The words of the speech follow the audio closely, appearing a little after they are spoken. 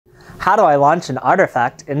How do I launch an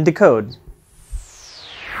artifact in DECODE?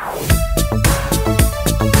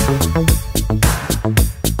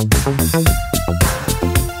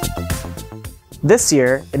 This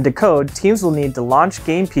year, in DECODE, teams will need to launch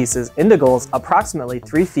game pieces into goals approximately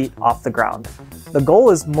 3 feet off the ground. The goal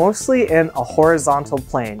is mostly in a horizontal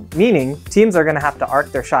plane, meaning teams are going to have to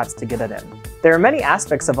arc their shots to get it in. There are many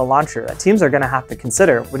aspects of a launcher that teams are going to have to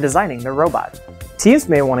consider when designing their robot. Teams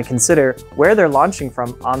may want to consider where they're launching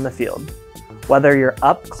from on the field. Whether you're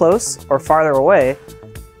up close or farther away,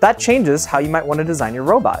 that changes how you might want to design your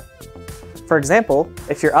robot. For example,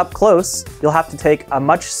 if you're up close, you'll have to take a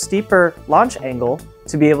much steeper launch angle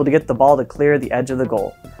to be able to get the ball to clear the edge of the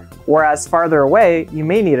goal. Whereas farther away, you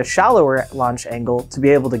may need a shallower launch angle to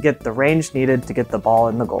be able to get the range needed to get the ball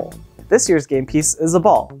in the goal. This year's game piece is a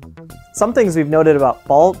ball. Some things we've noted about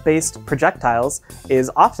ball-based projectiles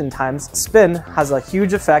is oftentimes spin has a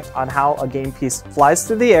huge effect on how a game piece flies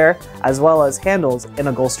through the air as well as handles in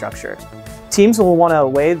a goal structure. Teams will want to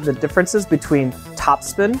weigh the differences between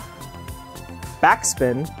topspin,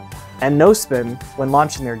 backspin, and no spin when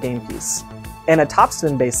launching their game piece. In a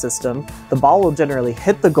topspin-based system, the ball will generally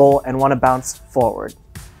hit the goal and want to bounce forward.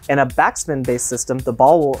 In a backspin-based system, the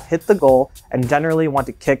ball will hit the goal and generally want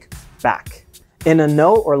to kick back. In a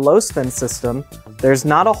no or low spin system, there's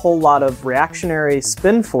not a whole lot of reactionary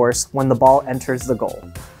spin force when the ball enters the goal.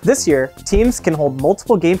 This year, teams can hold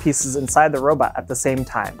multiple game pieces inside the robot at the same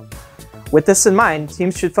time. With this in mind,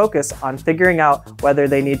 teams should focus on figuring out whether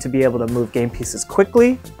they need to be able to move game pieces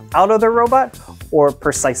quickly out of their robot or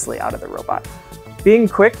precisely out of the robot. Being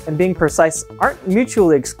quick and being precise aren't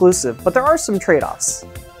mutually exclusive, but there are some trade-offs.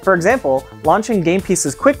 For example, launching game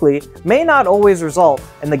pieces quickly may not always result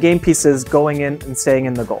in the game pieces going in and staying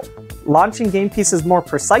in the goal. Launching game pieces more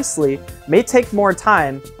precisely may take more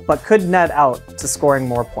time, but could net out to scoring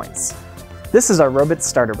more points. This is our Robits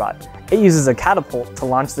starter bot. It uses a catapult to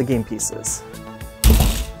launch the game pieces.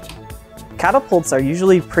 Catapults are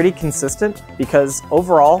usually pretty consistent because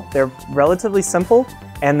overall they're relatively simple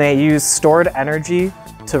and they use stored energy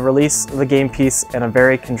to release the game piece in a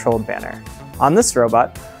very controlled manner. On this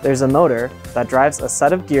robot, there's a motor that drives a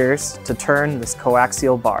set of gears to turn this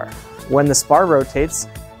coaxial bar. When this bar rotates,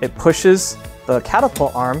 it pushes the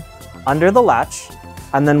catapult arm under the latch,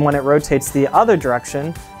 and then when it rotates the other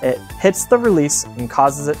direction, it hits the release and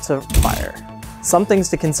causes it to fire. Some things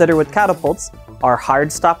to consider with catapults are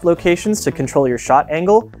hard stop locations to control your shot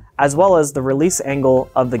angle, as well as the release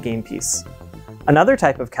angle of the game piece. Another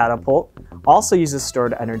type of catapult also uses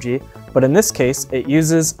stored energy, but in this case, it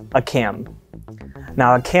uses a cam.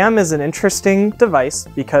 Now, a cam is an interesting device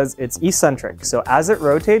because it's eccentric. So as it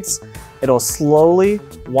rotates, it'll slowly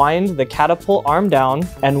wind the catapult arm down,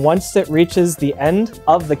 and once it reaches the end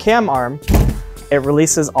of the cam arm, it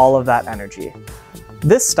releases all of that energy.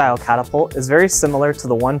 This style catapult is very similar to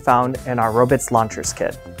the one found in our Robits Launcher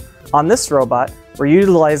Kit. On this robot, we're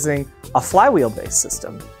utilizing a flywheel-based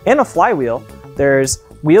system. In a flywheel, there's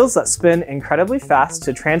wheels that spin incredibly fast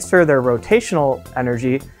to transfer their rotational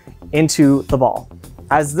energy into the ball.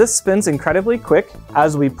 As this spins incredibly quick,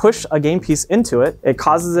 as we push a game piece into it, it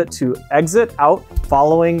causes it to exit out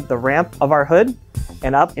following the ramp of our hood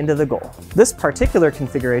and up into the goal. This particular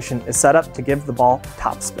configuration is set up to give the ball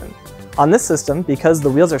topspin. On this system, because the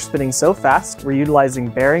wheels are spinning so fast, we're utilizing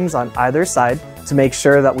bearings on either side to make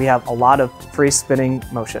sure that we have a lot of free spinning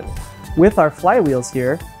motion. With our flywheels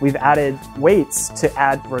here, we've added weights to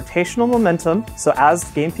add rotational momentum, so as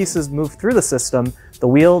game pieces move through the system, the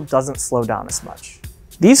wheel doesn't slow down as much.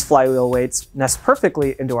 These flywheel weights nest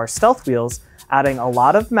perfectly into our stealth wheels, adding a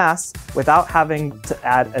lot of mass without having to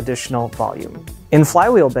add additional volume. In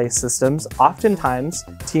flywheel-based systems, oftentimes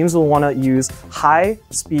teams will want to use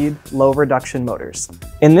high-speed, low-reduction motors.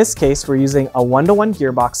 In this case, we're using a 1-to-1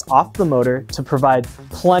 gearbox off the motor to provide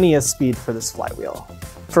plenty of speed for this flywheel.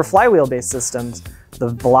 For flywheel-based systems, the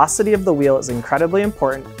velocity of the wheel is incredibly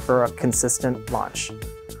important for a consistent launch.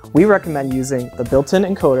 We recommend using the built-in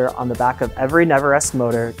encoder on the back of every NeverS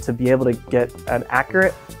motor to be able to get an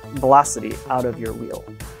accurate velocity out of your wheel.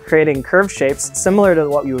 Creating curved shapes similar to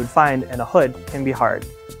what you would find in a hood can be hard.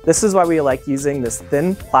 This is why we like using this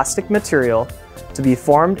thin plastic material to be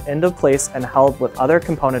formed into place and held with other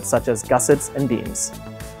components such as gussets and beams.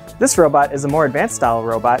 This robot is a more advanced style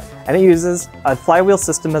robot, and it uses a flywheel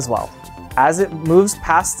system as well. As it moves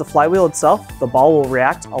past the flywheel itself, the ball will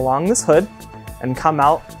react along this hood and come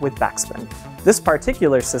out with backspin. This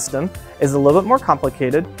particular system is a little bit more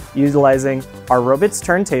complicated, utilizing our Robits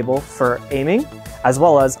turntable for aiming, as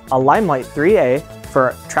well as a Limelight 3A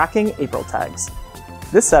for tracking April tags.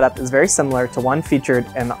 This setup is very similar to one featured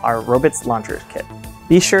in our Robits Launcher Kit.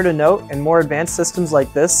 Be sure to note, in more advanced systems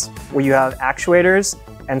like this, where you have actuators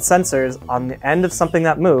and sensors on the end of something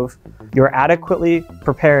that move, you're adequately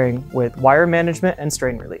preparing with wire management and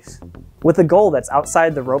strain relief. With a goal that's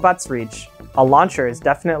outside the robot's reach, a launcher is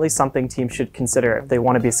definitely something teams should consider if they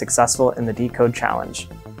want to be successful in the DECODE challenge.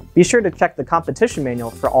 Be sure to check the competition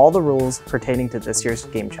manual for all the rules pertaining to this year's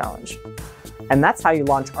game challenge. And that's how you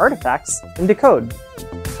launch artifacts in DECODE.